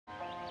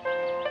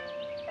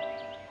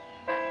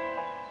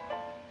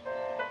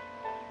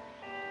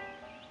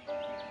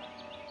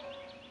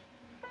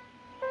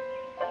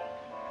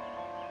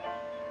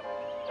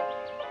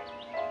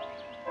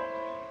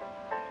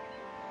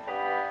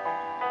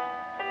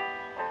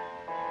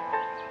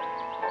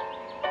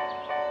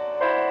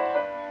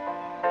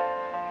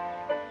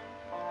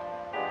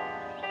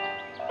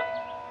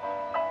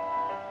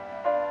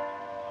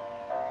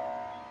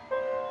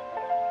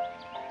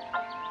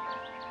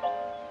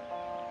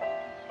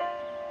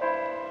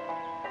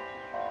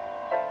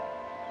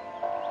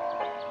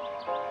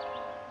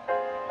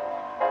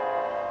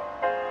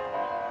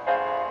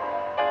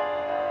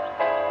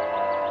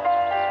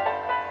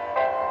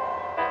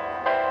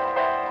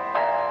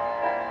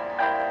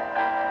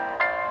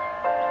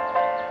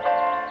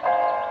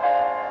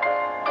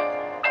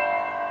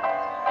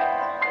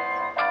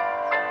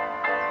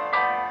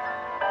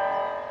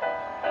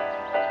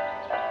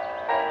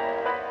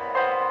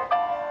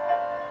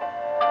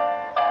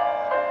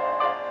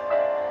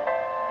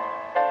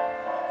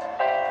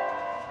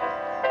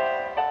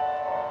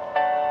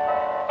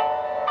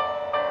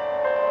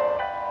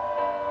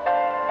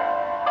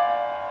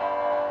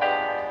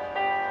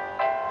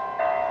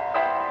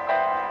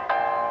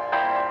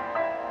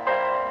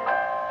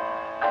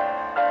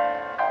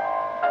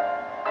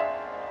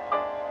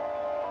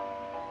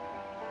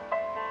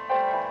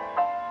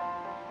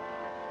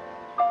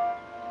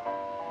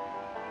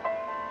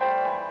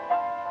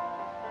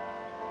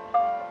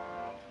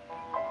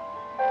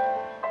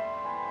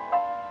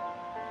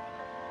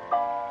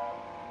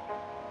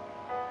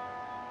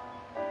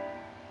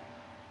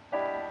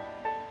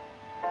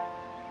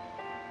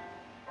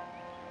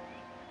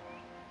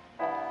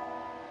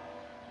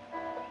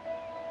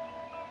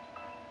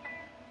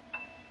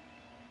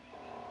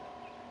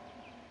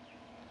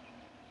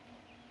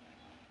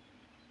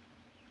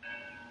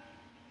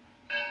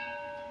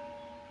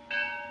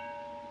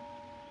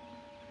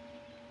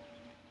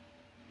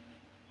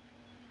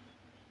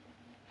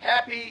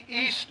Happy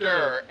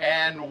Easter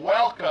and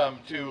welcome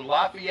to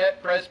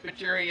Lafayette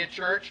Presbyterian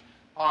Church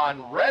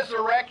on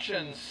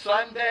Resurrection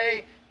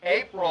Sunday,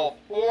 April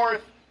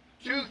 4th,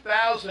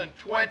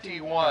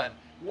 2021.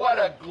 What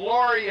a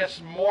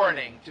glorious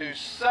morning to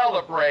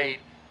celebrate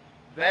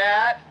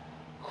that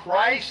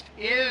Christ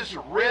is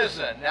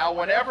risen. Now,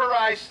 whenever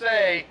I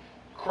say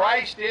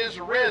Christ is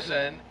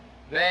risen,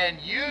 then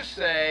you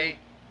say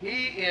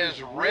He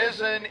is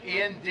risen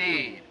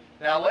indeed.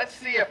 Now let's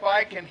see if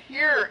I can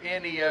hear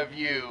any of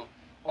you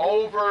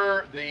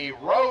over the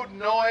road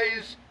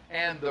noise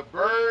and the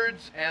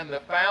birds and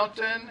the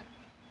fountain.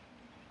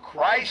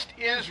 Christ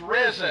is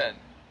risen.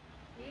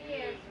 He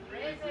is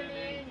risen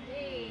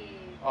indeed.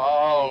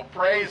 Oh,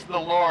 praise the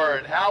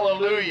Lord.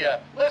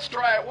 Hallelujah. Let's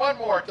try it one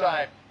more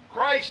time.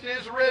 Christ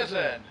is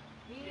risen.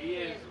 He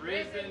is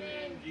risen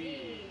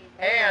indeed.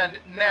 And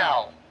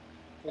now,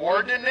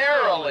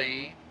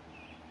 ordinarily,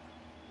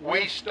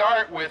 we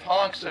start with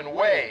honks and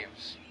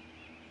waves.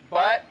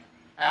 But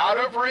out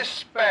of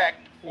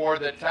respect for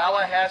the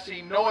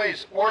Tallahassee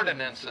noise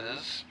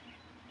ordinances,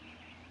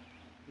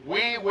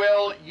 we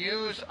will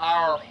use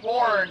our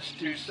horns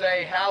to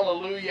say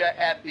hallelujah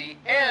at the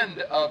end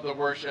of the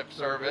worship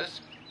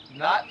service,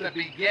 not the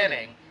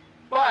beginning.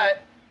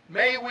 But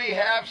may we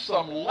have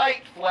some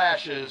light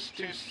flashes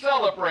to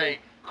celebrate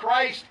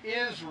Christ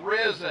is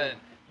risen.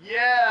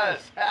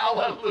 Yes,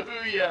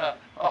 hallelujah.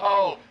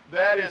 Oh,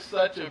 that is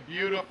such a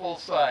beautiful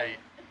sight.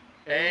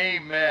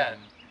 Amen.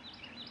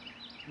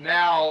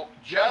 Now,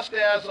 just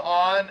as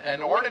on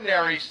an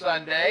ordinary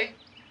Sunday,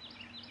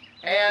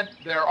 and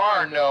there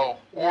are no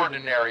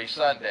ordinary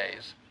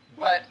Sundays,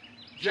 but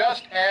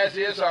just as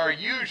is our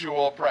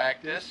usual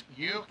practice,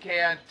 you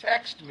can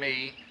text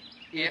me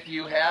if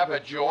you have a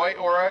joy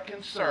or a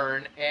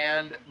concern,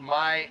 and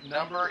my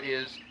number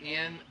is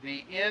in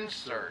the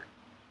insert.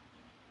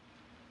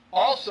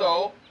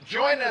 Also,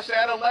 join us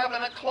at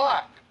 11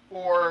 o'clock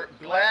for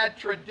glad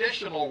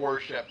traditional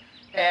worship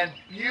and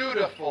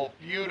beautiful,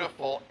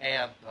 beautiful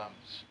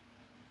anthems.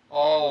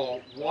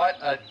 Oh, what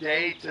a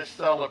day to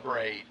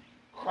celebrate.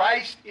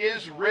 Christ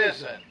is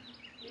risen.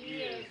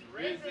 He is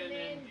risen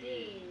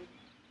indeed.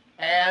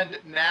 And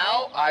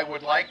now I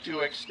would like to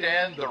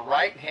extend the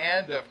right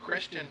hand of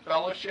Christian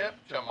fellowship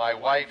to my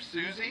wife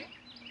Susie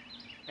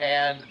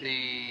and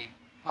the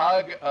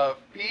hug of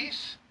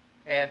peace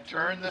and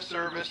turn the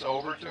service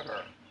over to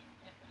her.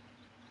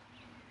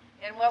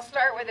 And we'll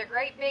start with a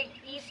great big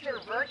Easter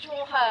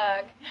virtual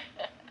hug.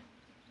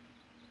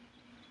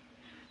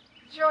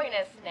 Join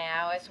us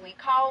now as we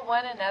call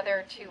one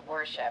another to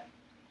worship.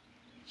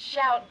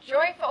 Shout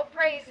joyful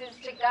praises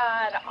to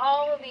God,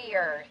 all of the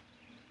earth.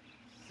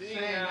 Sing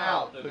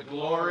out the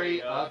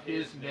glory of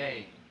His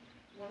name.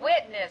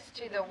 Witness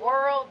to the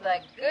world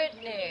the good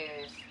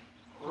news.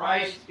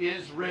 Christ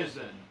is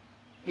risen.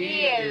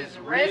 He is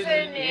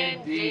risen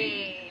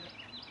indeed.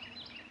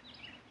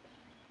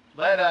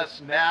 Let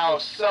us now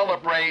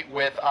celebrate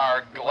with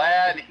our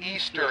glad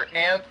Easter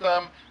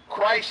anthem,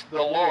 Christ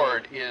the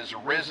Lord is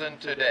risen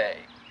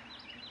today.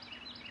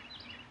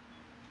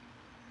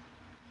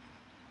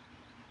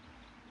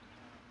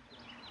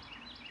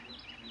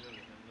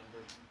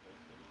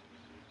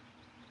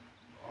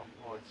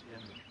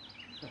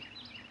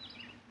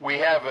 We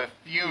have a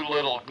few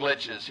little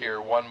glitches here,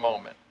 one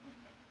moment.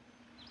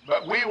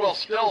 But we will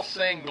still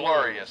sing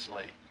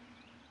gloriously.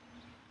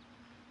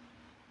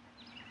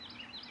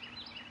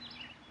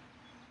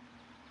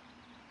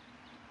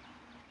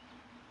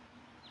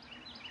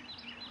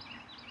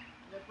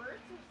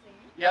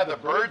 Yeah, the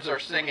birds are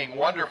singing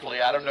wonderfully.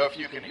 I don't know if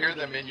you can hear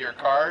them in your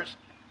cars.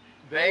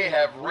 They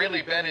have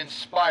really been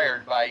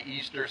inspired by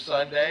Easter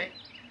Sunday.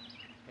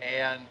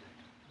 And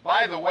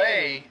by the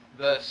way,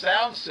 the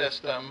sound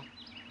system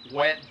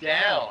went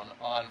down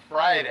on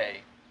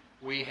Friday.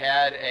 We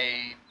had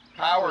a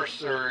power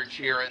surge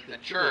here at the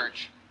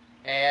church,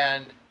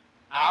 and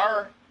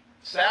our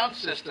sound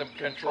system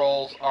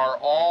controls are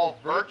all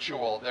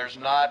virtual. There's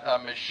not a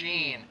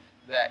machine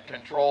that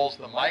controls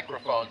the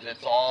microphones.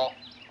 It's all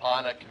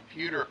on a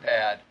computer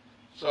pad.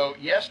 So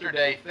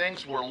yesterday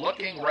things were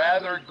looking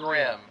rather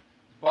grim,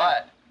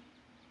 but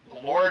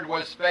the Lord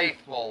was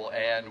faithful,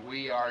 and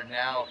we are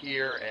now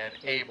here and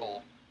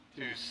able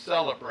to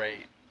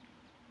celebrate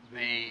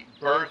the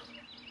birth,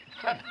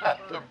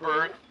 not the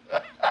birth.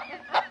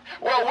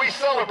 Well, we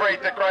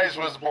celebrate that Christ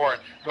was born,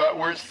 but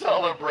we're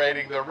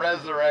celebrating the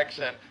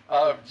resurrection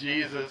of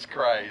Jesus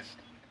Christ.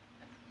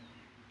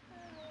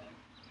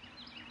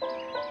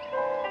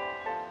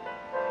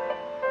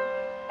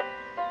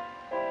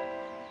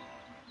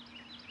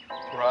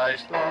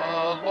 Christ the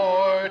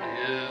Lord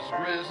is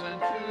risen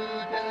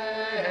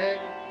today.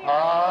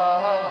 Hallelujah.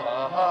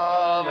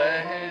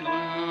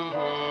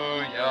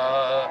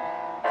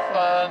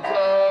 Sons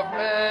of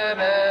men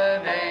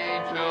and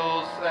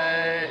angels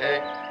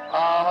say,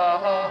 hallelujah.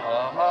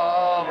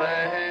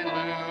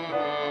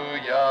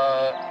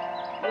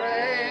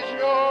 Raise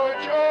your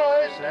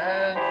joys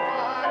and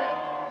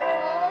triumph.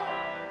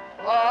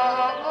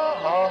 Hallelujah.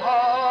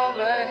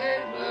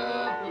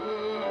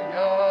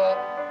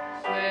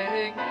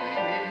 Sing ye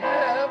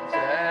heavens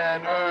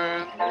and earth.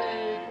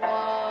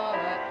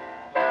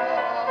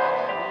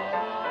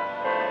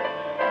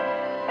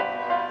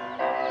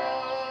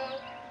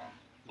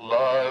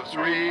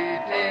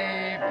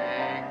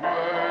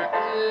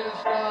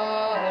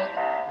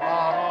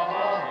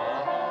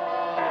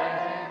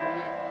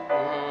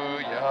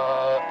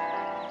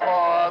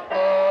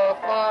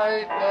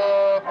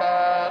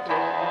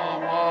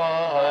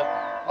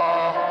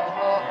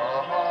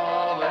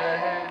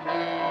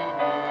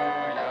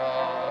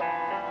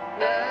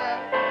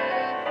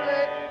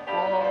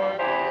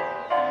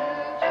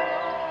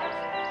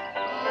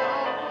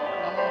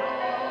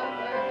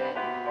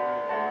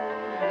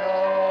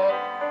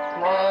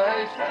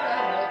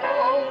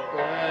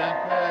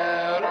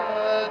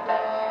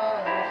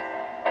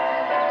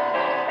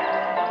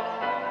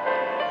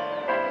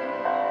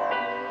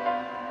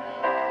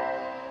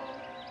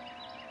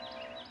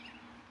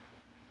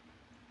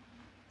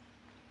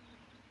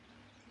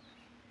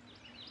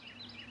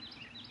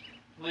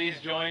 please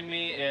join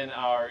me in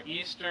our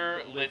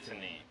Easter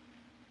litany.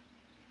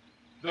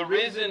 The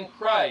risen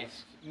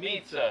Christ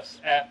meets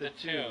us at the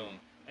tomb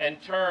and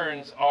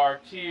turns our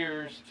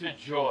tears to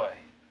joy.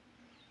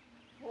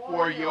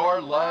 For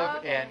your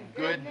love and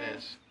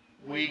goodness,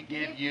 we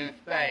give you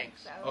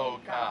thanks,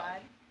 O God.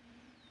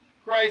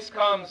 Christ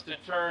comes to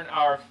turn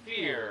our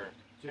fear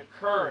to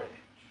courage.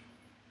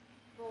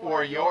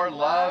 For your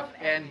love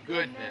and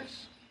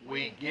goodness,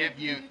 we give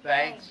you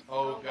thanks,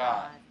 O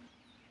God.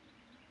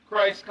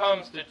 Christ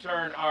comes to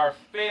turn our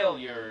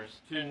failures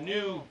to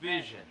new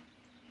vision.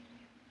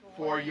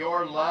 For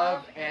your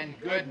love and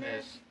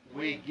goodness,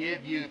 we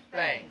give you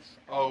thanks,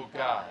 O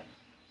God.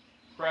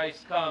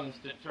 Christ comes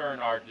to turn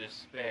our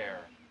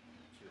despair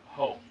to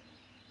hope.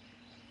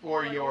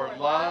 For your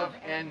love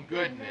and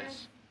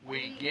goodness,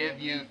 we give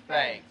you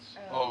thanks,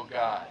 O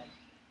God.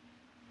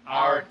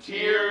 Our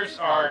tears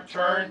are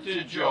turned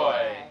to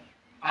joy.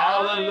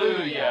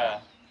 Alleluia.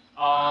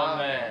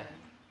 Amen.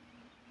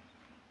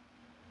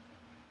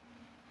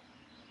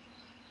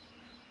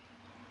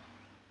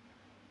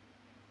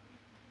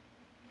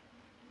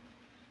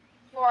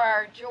 For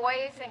our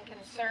joys and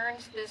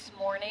concerns this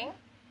morning,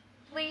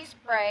 please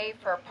pray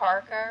for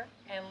Parker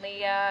and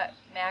Leah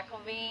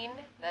McElveen,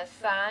 the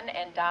son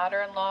and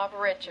daughter-in-law of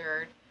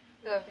Richard,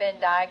 who have been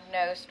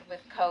diagnosed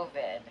with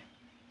COVID.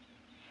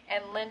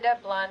 And Linda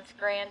Blunt's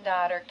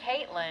granddaughter,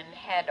 Caitlin,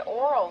 had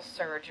oral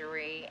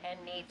surgery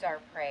and needs our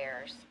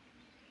prayers.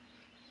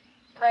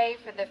 Pray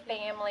for the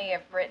family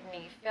of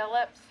Brittany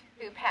Phillips,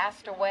 who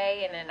passed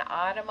away in an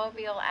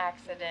automobile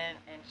accident,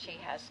 and she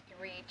has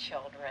 3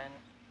 children.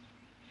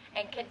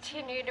 And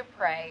continue to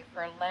pray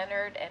for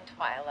Leonard and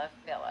Twyla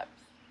Phillips.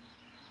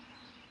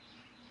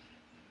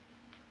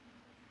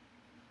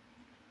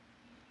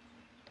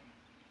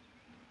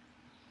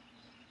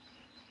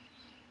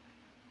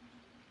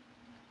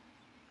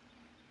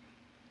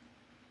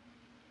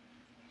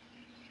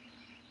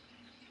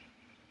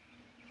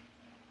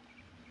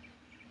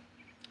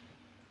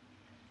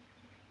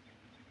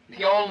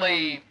 The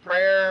only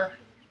prayer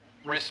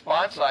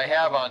response I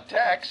have on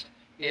text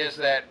is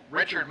that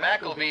Richard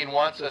McElveen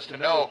wants us to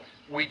know,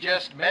 we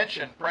just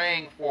mentioned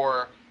praying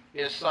for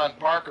his son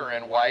Parker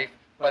and wife,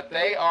 but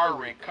they are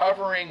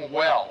recovering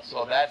well,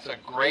 so that's a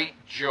great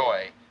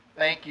joy.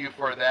 Thank you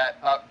for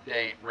that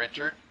update,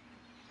 Richard.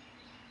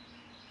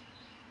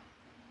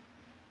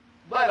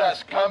 Let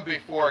us come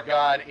before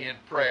God in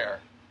prayer.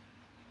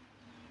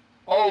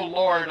 Oh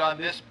Lord, on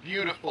this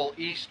beautiful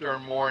Easter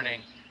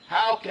morning,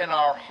 how can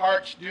our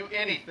hearts do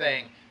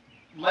anything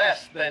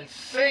less than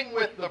sing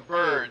with the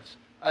birds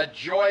a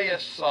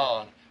joyous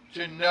song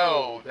to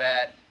know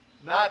that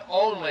not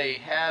only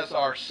has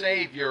our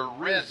Savior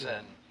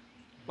risen,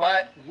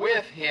 but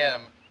with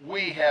him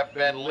we have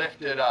been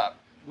lifted up.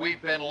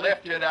 We've been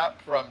lifted up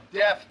from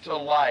death to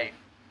life,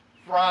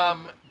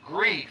 from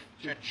grief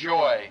to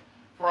joy,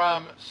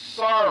 from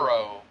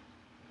sorrow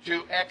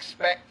to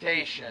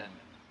expectation.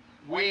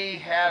 We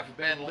have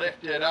been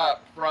lifted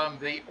up from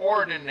the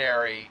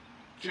ordinary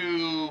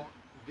to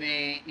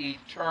the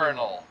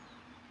eternal,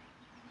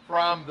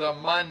 from the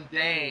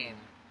mundane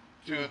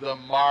to the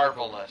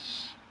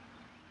marvelous.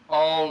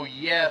 Oh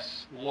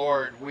yes,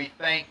 Lord, we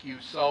thank you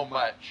so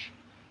much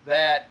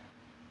that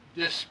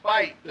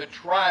despite the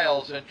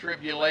trials and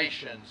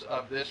tribulations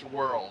of this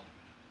world,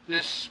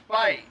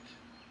 despite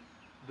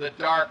the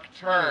dark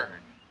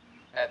turn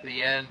at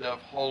the end of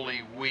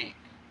Holy Week,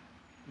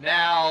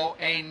 now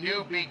a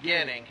new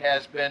beginning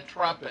has been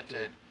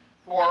trumpeted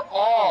for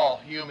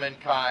all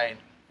humankind,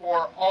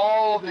 for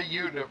all the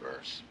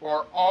universe,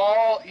 for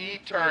all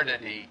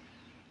eternity.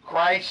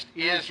 Christ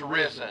is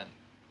risen.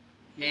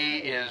 He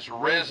is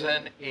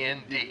risen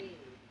indeed.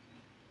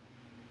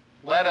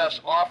 Let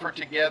us offer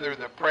together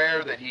the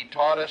prayer that he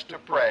taught us to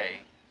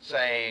pray,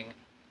 saying,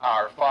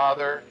 Our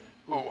Father,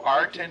 who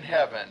art in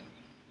heaven,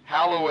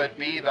 hallowed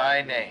be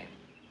thy name.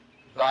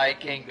 Thy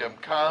kingdom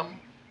come,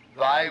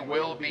 thy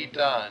will be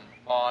done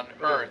on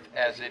earth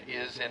as it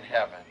is in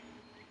heaven.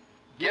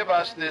 Give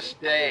us this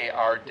day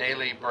our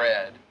daily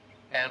bread,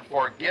 and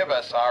forgive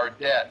us our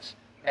debts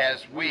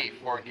as we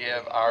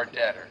forgive our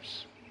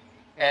debtors.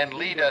 And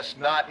lead us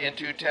not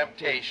into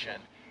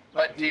temptation,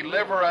 but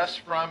deliver us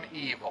from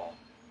evil.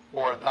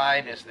 For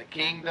thine is the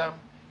kingdom,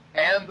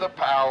 and the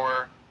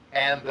power,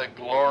 and the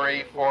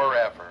glory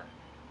forever.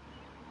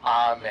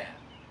 Amen.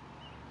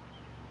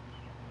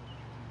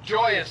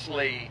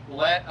 Joyously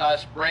let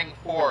us bring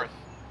forth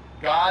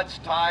God's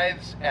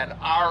tithes and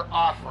our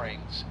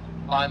offerings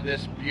on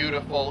this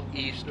beautiful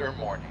Easter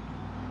morning.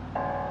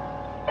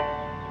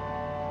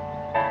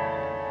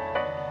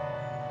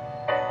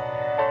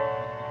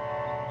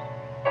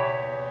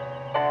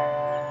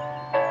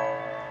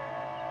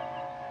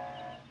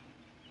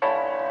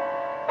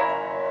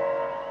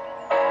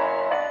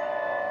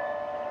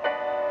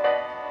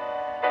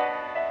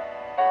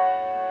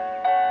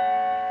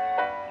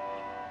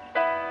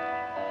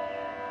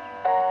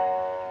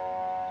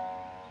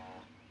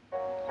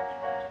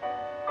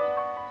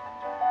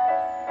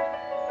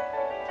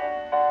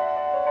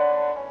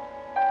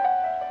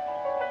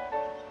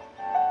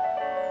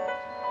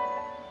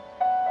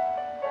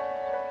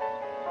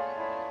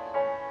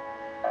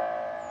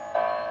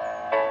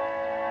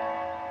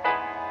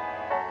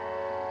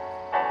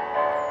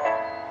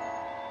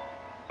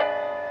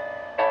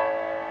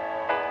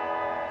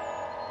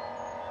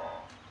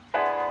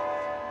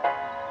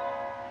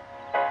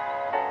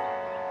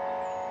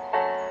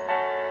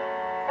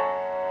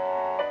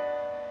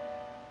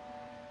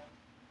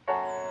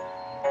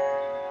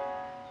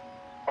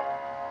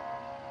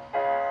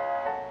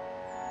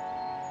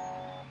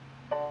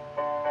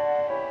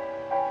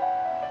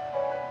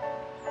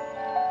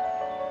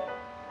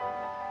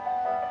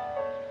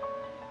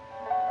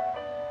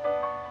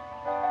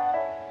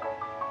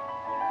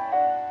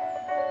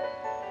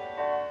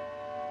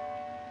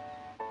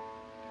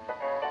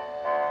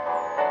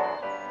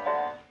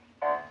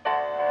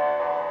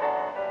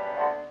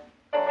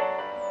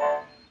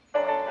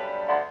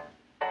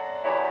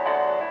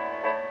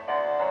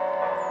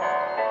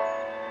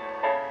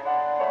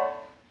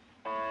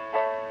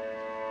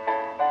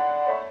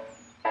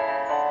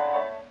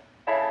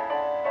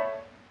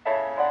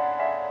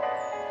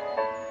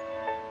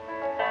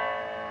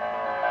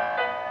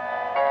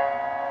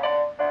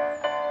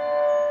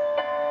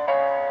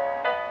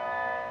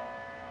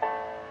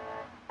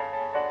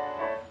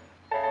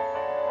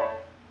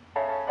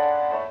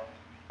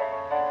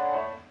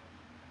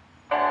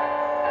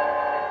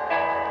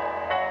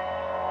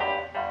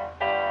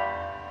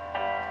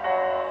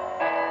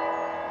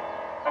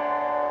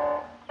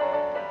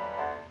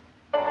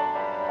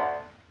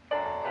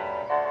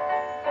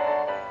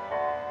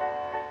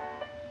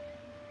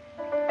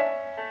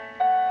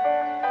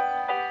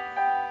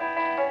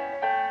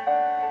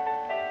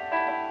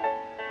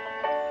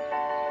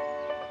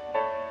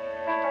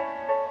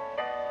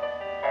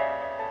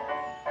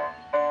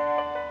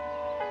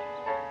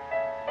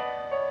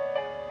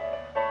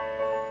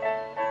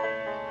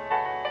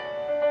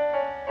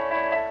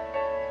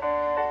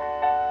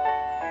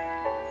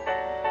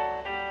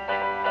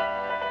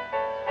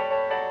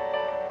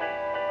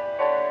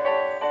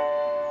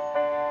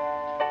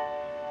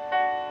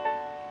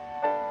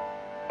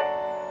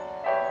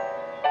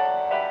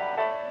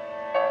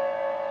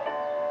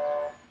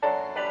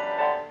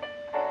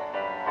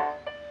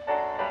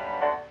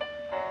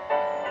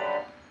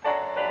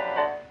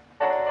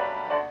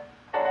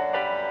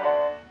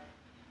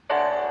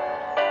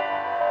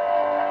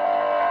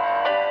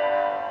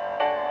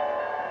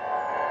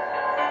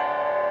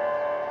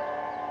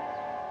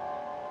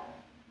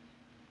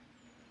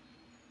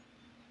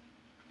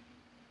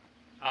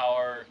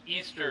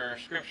 Easter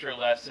scripture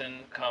lesson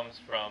comes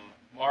from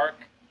Mark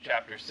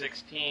chapter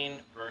 16,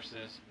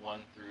 verses 1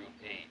 through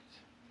 8.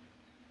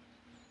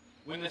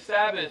 When the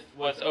Sabbath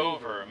was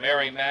over,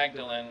 Mary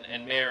Magdalene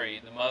and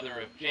Mary, the mother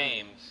of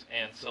James,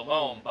 and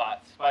Salome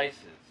bought spices,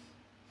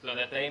 so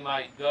that they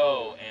might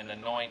go and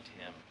anoint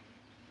him.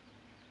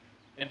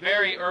 And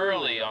very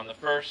early on the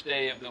first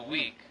day of the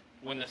week,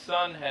 when the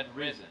sun had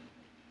risen,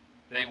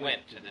 they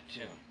went to the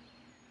tomb.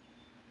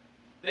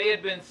 They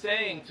had been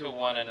saying to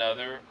one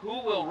another,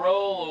 "Who will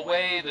roll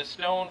away the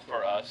stone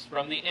for us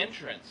from the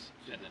entrance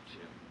to the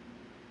tomb?"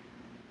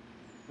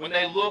 When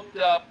they looked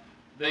up,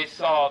 they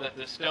saw that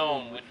the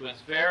stone, which was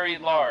very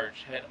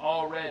large, had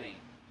already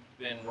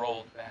been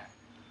rolled back.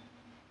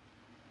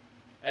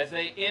 As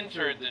they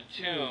entered the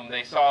tomb,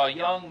 they saw a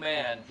young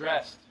man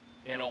dressed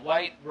in a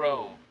white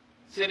robe,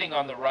 sitting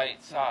on the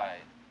right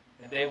side,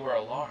 and they were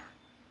alarmed.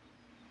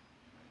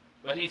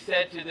 But he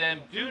said to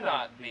them, "Do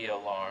not be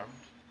alarmed.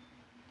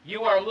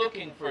 You are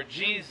looking for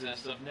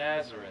Jesus of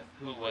Nazareth,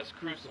 who was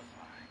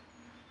crucified.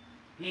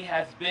 He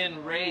has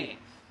been raised.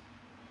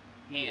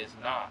 He is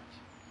not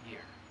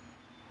here.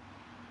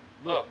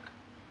 Look,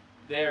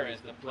 there is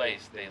the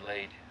place they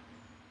laid him.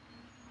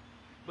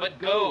 But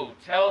go,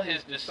 tell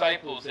his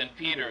disciples and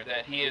Peter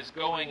that he is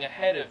going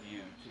ahead of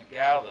you to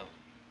Galilee.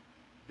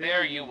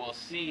 There you will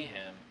see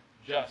him,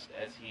 just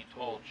as he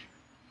told you."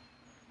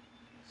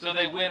 So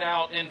they went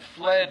out and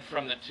fled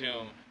from the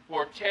tomb,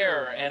 for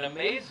terror and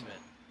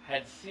amazement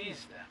had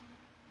seized them.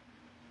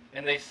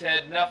 And they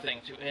said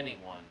nothing to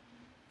anyone,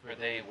 for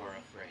they were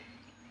afraid.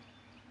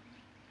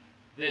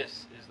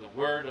 This is the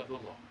word of the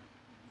Lord.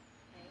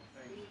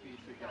 Thanks be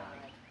to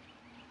God.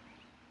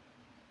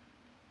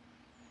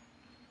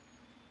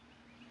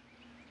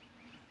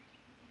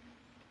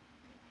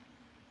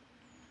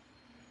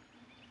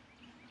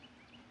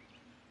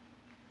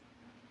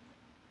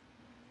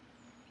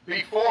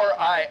 Before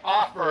I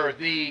offer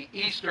the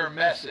Easter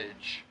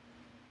message,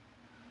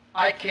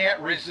 I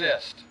can't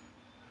resist.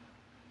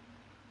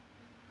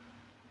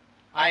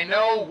 I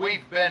know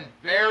we've been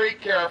very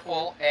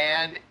careful,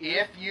 and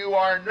if you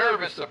are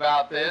nervous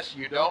about this,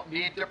 you don't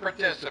need to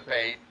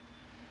participate.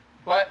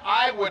 But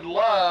I would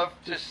love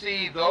to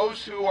see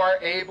those who are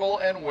able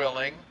and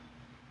willing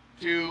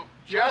to,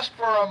 just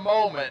for a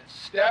moment,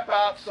 step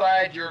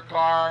outside your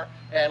car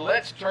and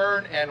let's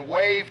turn and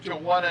wave to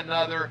one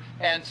another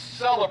and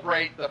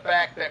celebrate the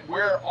fact that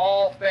we're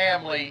all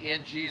family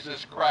in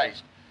Jesus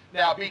Christ.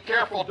 Now, be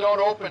careful,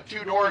 don't open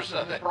two doors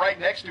right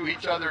next to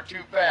each other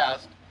too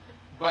fast.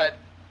 But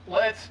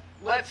let's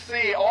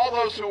see all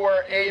those who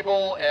are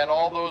able and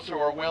all those who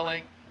are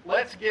willing.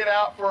 Let's get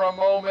out for a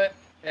moment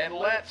and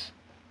let's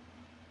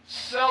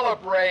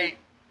celebrate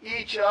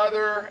each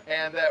other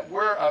and that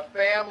we're a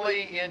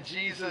family in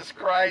Jesus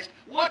Christ.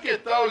 Look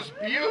at those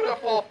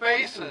beautiful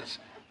faces.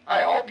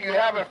 I hope you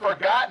haven't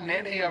forgotten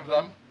any of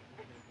them.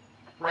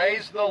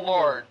 Praise the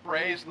Lord.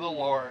 Praise the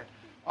Lord.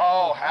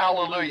 Oh,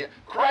 hallelujah.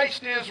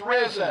 Christ is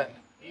risen.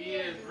 He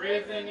is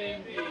risen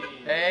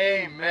indeed.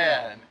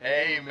 Amen.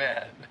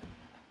 Amen.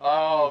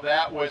 Oh,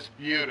 that was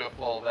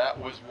beautiful. That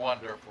was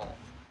wonderful.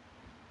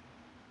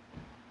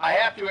 I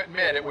have to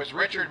admit, it was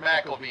Richard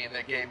McElveen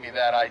that gave me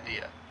that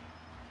idea.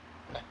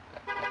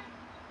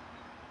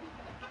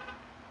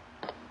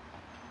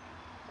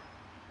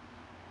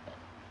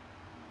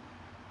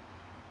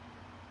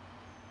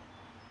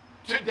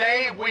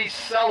 Today we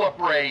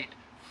celebrate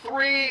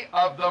three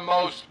of the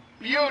most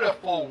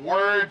beautiful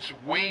words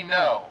we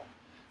know.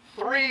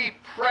 Three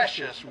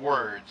precious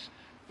words.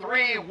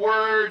 Three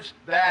words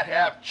that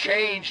have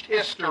changed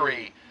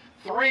history.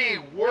 Three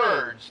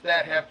words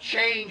that have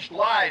changed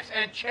lives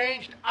and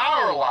changed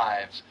our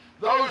lives.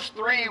 Those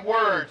three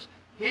words: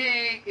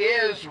 He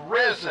is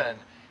risen.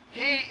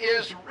 He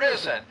is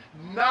risen.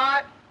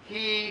 Not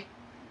He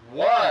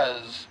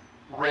was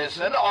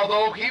risen,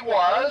 although He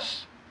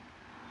was.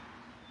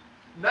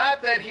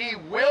 Not that He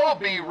will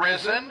be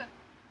risen.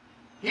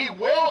 He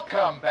will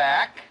come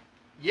back,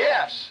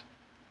 yes.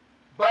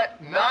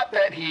 But not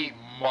that He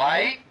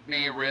might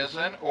be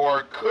risen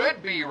or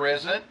could be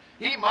risen.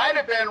 He might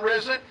have been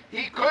risen,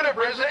 He could have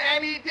risen,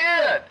 and He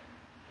did.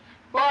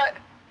 But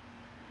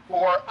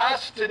for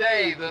us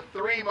today, the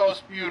three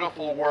most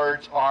beautiful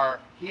words are,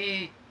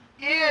 He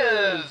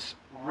is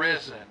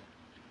risen.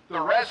 The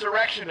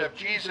resurrection of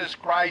Jesus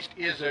Christ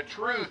is a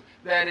truth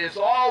that is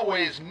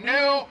always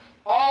new,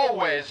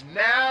 always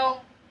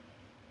now.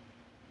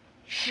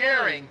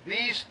 Sharing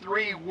these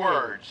three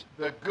words,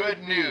 the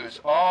good news,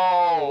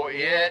 oh,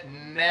 it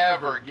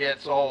never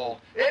gets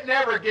old. It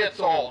never gets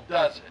old,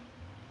 does it?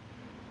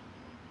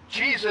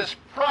 Jesus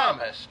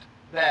promised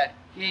that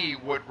He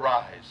would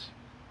rise.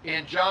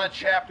 In John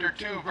chapter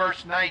 2,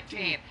 verse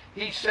 19,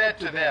 He said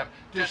to them,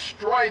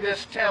 "Destroy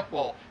this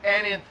temple,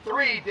 and in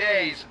 3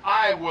 days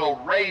I will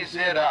raise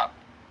it up."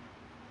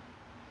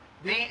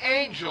 The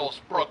angels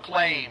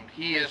proclaimed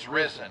He is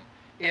risen.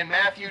 In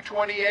Matthew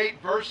 28,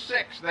 verse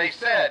 6, they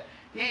said,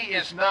 "He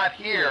is not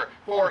here,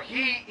 for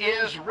He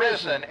is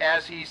risen,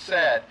 as He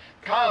said.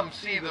 Come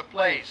see the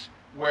place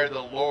where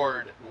the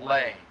Lord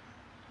lay."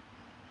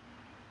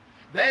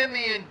 Then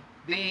the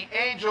The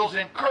angels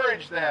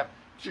encourage them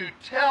to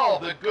tell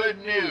the good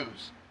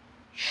news.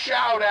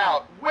 Shout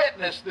out,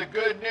 witness the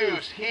good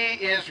news. He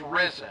is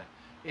risen.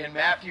 In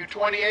Matthew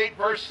 28,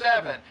 verse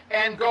 7,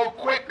 and go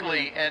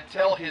quickly and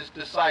tell his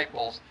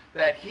disciples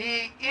that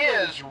he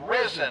is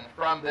risen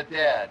from the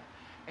dead.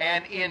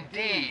 And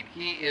indeed,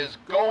 he is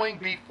going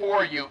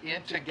before you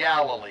into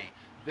Galilee.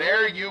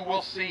 There you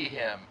will see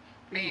him.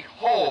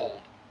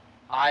 Behold,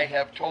 I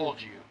have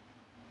told you.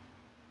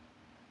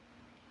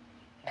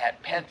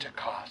 At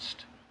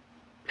Pentecost,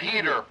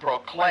 Peter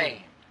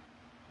proclaimed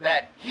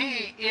that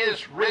he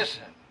is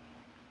risen.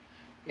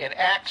 In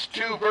Acts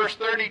 2, verse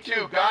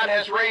 32, God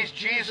has raised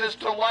Jesus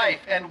to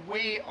life, and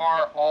we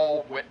are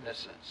all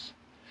witnesses.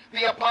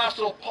 The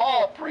Apostle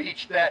Paul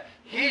preached that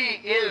he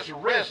is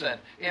risen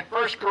in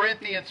 1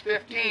 Corinthians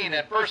 15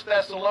 and 1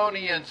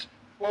 Thessalonians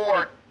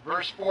 4,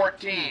 verse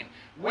 14.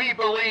 We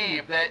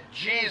believe that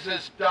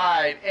Jesus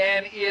died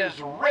and is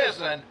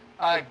risen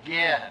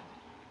again.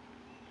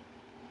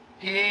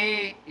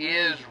 He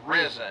is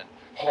risen.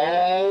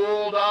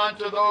 Hold on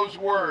to those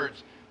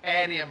words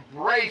and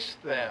embrace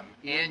them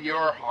in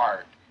your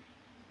heart.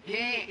 He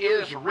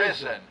is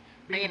risen.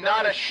 Be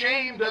not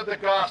ashamed of the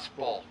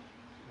gospel.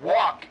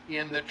 Walk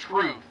in the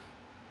truth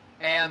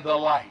and the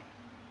light.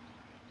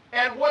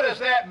 And what does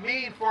that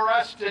mean for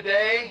us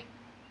today?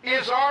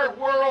 Is our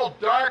world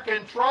dark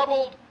and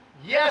troubled?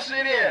 Yes,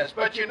 it is.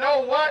 But you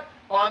know what?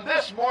 On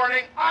this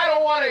morning, I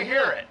don't want to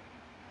hear it,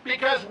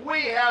 because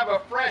we have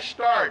a fresh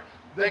start.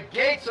 The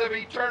gates of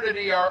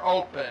eternity are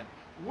open.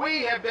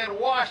 We have been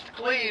washed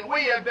clean.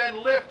 We have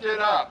been lifted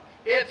up.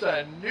 It's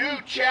a new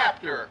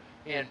chapter.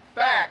 In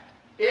fact,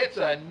 it's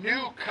a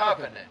new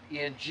covenant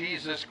in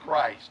Jesus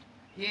Christ.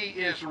 He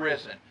is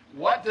risen.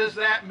 What does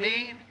that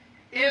mean?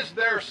 Is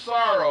there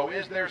sorrow?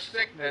 Is there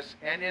sickness?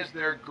 And is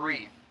there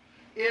grief?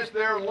 Is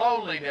there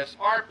loneliness?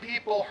 Are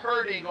people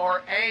hurting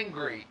or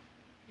angry?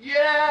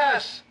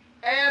 Yes!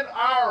 And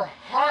our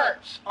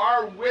hearts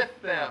are with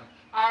them.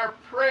 Our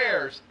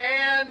prayers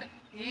and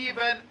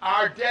even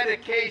our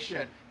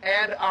dedication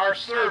and our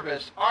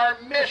service, our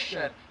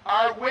mission,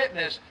 our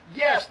witness.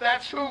 Yes,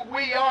 that's who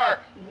we are.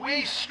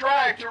 We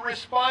strive to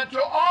respond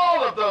to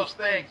all of those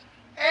things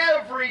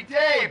every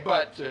day.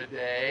 But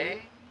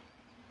today,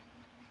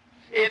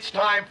 it's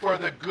time for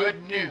the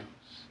good news,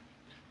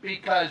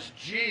 because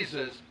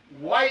Jesus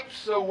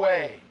wipes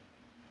away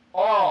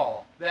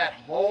all that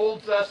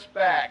holds us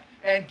back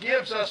and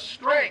gives us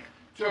strength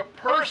to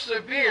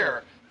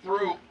persevere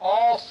through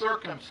all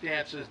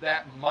circumstances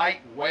that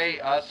might weigh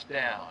us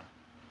down.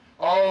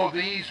 Oh,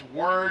 these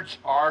words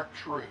are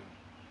true.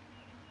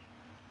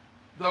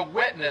 The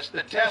witness,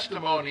 the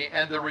testimony,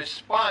 and the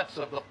response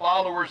of the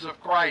followers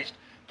of Christ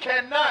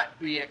cannot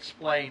be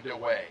explained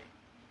away.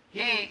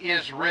 He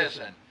is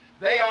risen.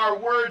 They are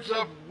words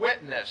of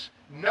witness.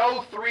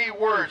 No three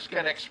words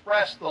can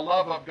express the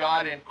love of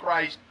God in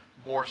Christ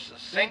more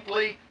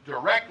succinctly,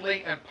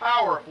 directly, and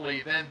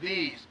powerfully than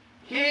these.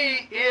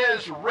 He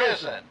is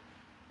risen.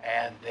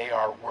 And they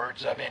are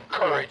words of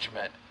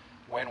encouragement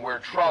when we're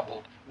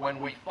troubled, when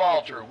we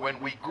falter,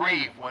 when we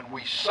grieve, when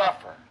we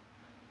suffer.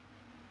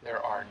 There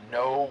are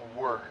no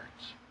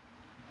words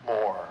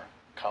more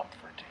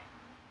comforting.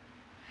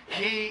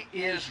 He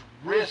is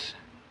risen.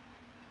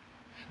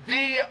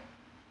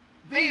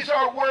 These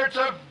are words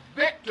of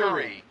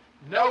victory.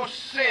 No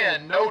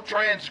sin, no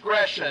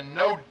transgression,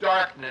 no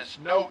darkness,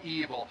 no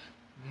evil,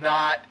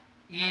 not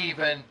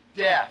even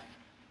death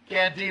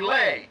can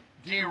delay,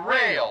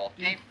 derail,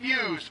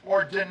 defuse,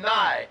 or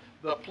deny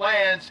the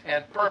plans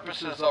and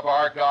purposes of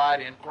our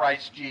God in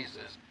Christ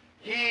Jesus.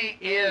 He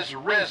is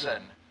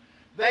risen.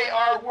 They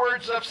are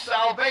words of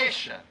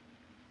salvation.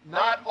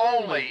 Not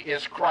only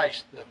is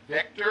Christ the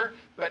victor,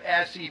 but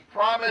as he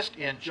promised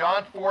in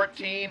John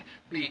 14,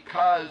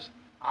 because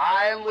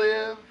I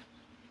live,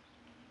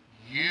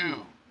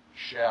 you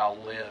shall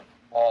live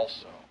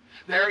also.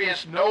 There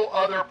is no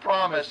other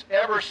promise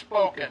ever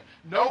spoken,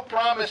 no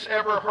promise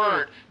ever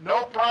heard,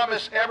 no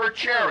promise ever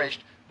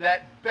cherished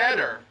that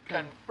better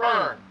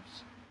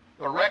confirms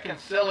the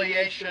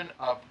reconciliation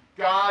of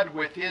God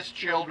with his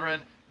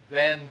children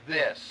than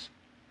this.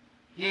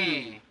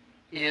 He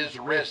is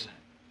risen.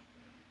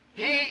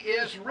 He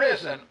is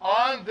risen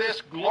on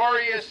this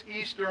glorious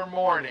Easter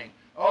morning.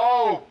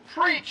 Oh,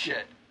 preach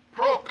it,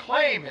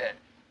 proclaim it,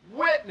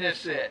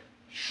 witness it,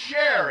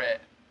 share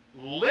it,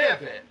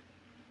 live it.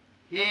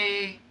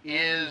 He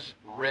is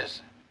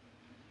risen.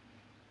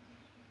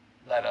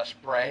 Let us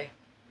pray.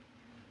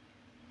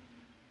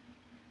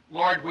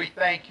 Lord, we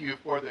thank you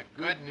for the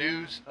good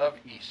news of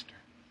Easter.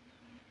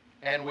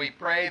 And we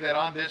pray that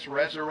on this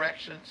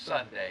Resurrection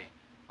Sunday,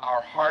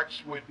 our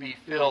hearts would be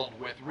filled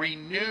with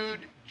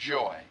renewed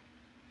joy.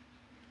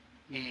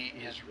 He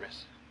is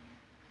risen.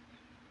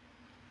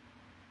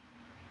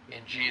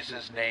 In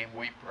Jesus' name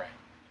we pray.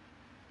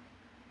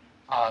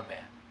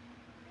 Amen.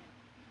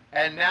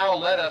 And now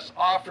let us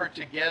offer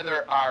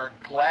together our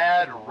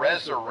glad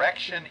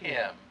resurrection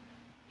hymn,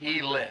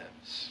 He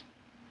Lives.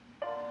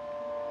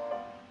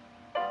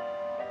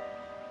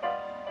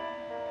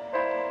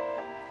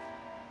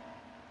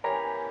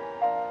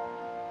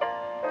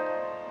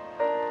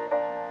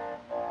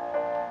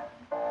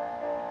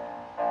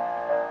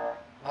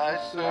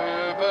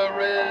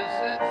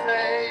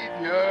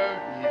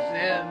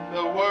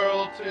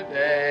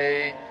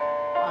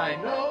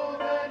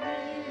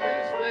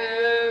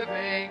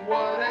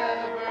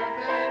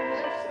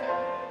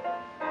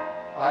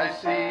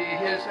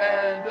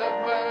 hand of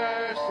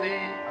mercy,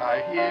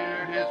 I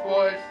hear his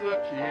voice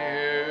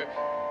appear.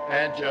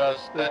 And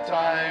just the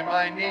time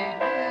I need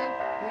him,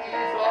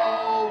 he's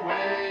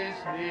always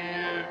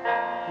near.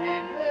 He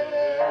lives,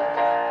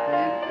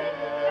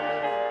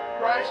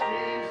 Christ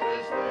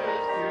Jesus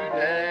lives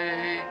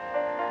today.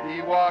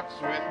 He walks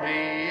with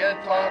me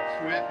and talks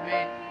with me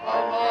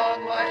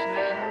along life's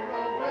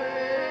narrow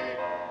way.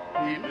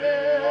 He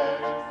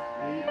lives,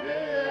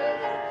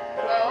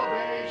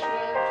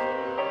 salvation to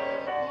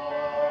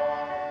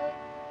impart.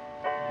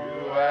 You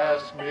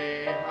ask me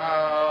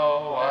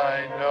how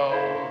I know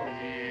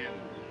he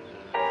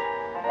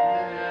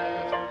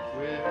lives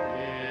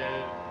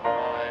within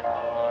my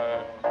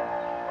heart.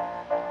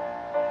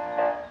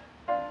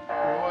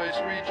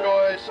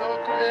 Rejoice, O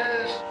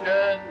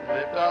Christian,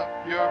 lift up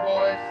your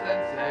voice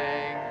and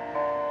sing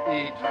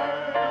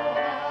eternal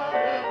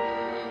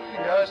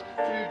hallelujahs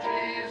to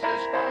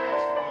Jesus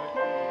Christ the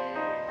King.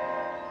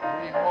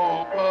 The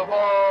hope of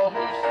all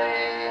who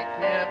seek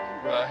him,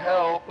 the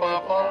help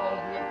of all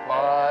who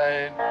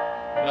find.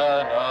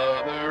 None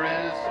other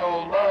is so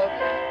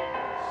loving,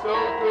 so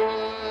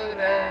good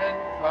and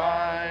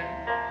kind.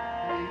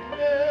 He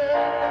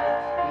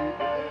lives,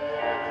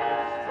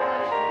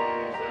 Christ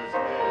Jesus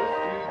lives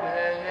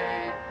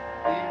today.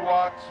 He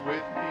walks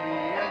with me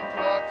and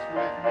talks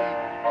with me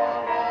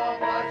along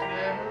life's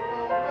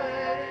narrow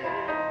way.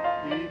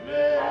 He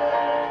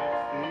lives,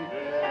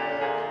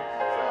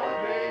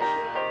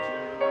 salvation to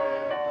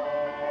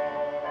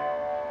impart.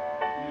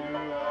 You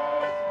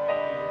ask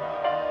me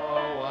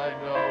how I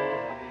know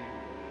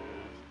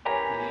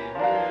he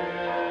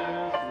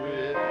lives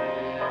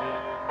within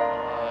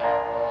my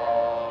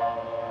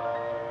heart.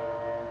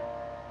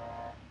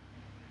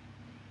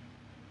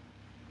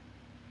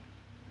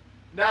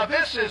 Now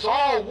this is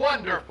all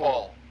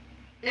wonderful.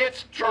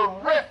 It's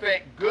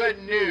terrific good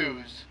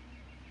news.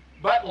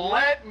 But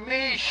let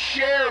me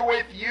share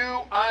with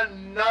you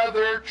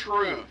another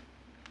truth.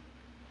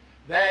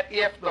 That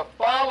if the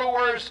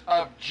followers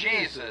of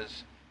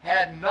Jesus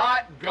had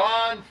not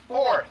gone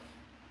forth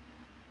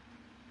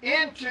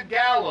into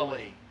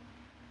Galilee,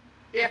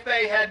 if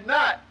they had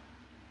not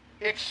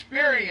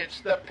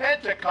experienced the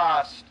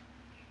Pentecost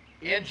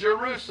in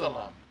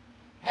Jerusalem,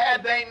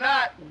 had they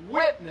not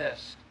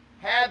witnessed,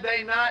 had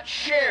they not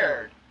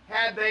shared,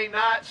 had they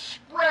not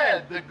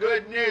spread the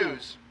good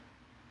news,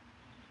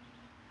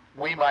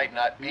 we might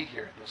not be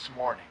here this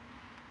morning.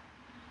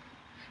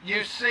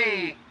 You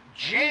see,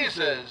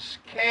 Jesus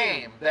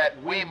came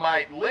that we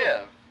might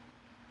live,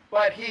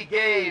 but he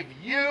gave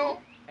you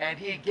and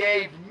he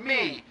gave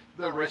me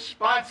the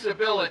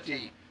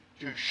responsibility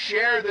to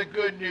share the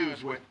good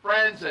news with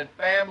friends and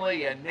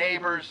family and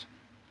neighbors,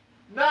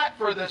 not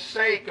for the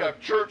sake of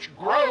church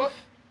growth,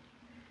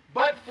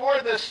 but for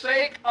the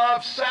sake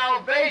of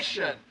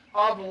salvation,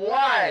 of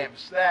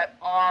lives that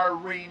are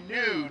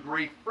renewed,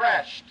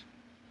 refreshed,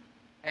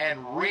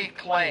 and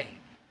reclaimed.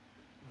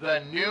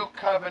 The new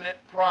covenant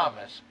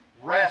promise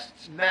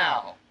rests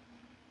now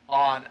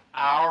on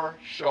our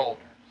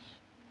shoulders.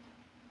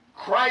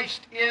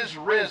 Christ is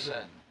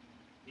risen.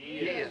 He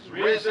is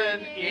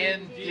risen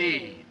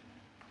indeed.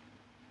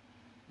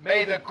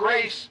 May the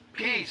grace,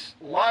 peace,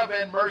 love,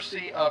 and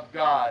mercy of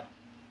God,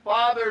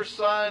 Father,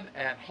 Son,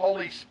 and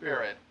Holy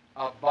Spirit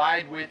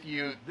abide with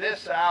you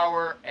this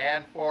hour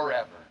and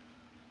forever.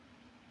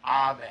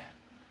 Amen.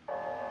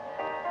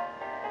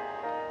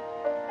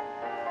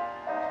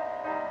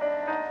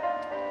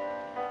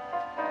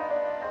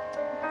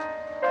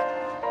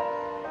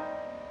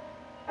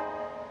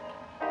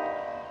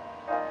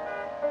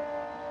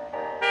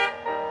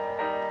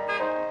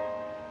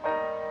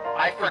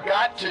 I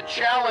forgot to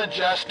challenge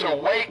us to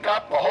wake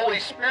up the Holy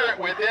Spirit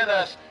within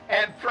us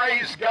and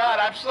praise God.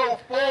 I'm so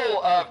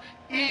full of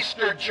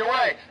Easter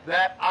joy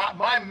that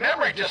my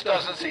memory just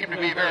doesn't seem to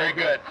be very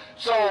good.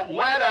 So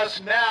let us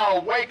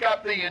now wake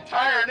up the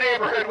entire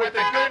neighborhood with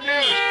the good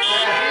news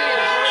that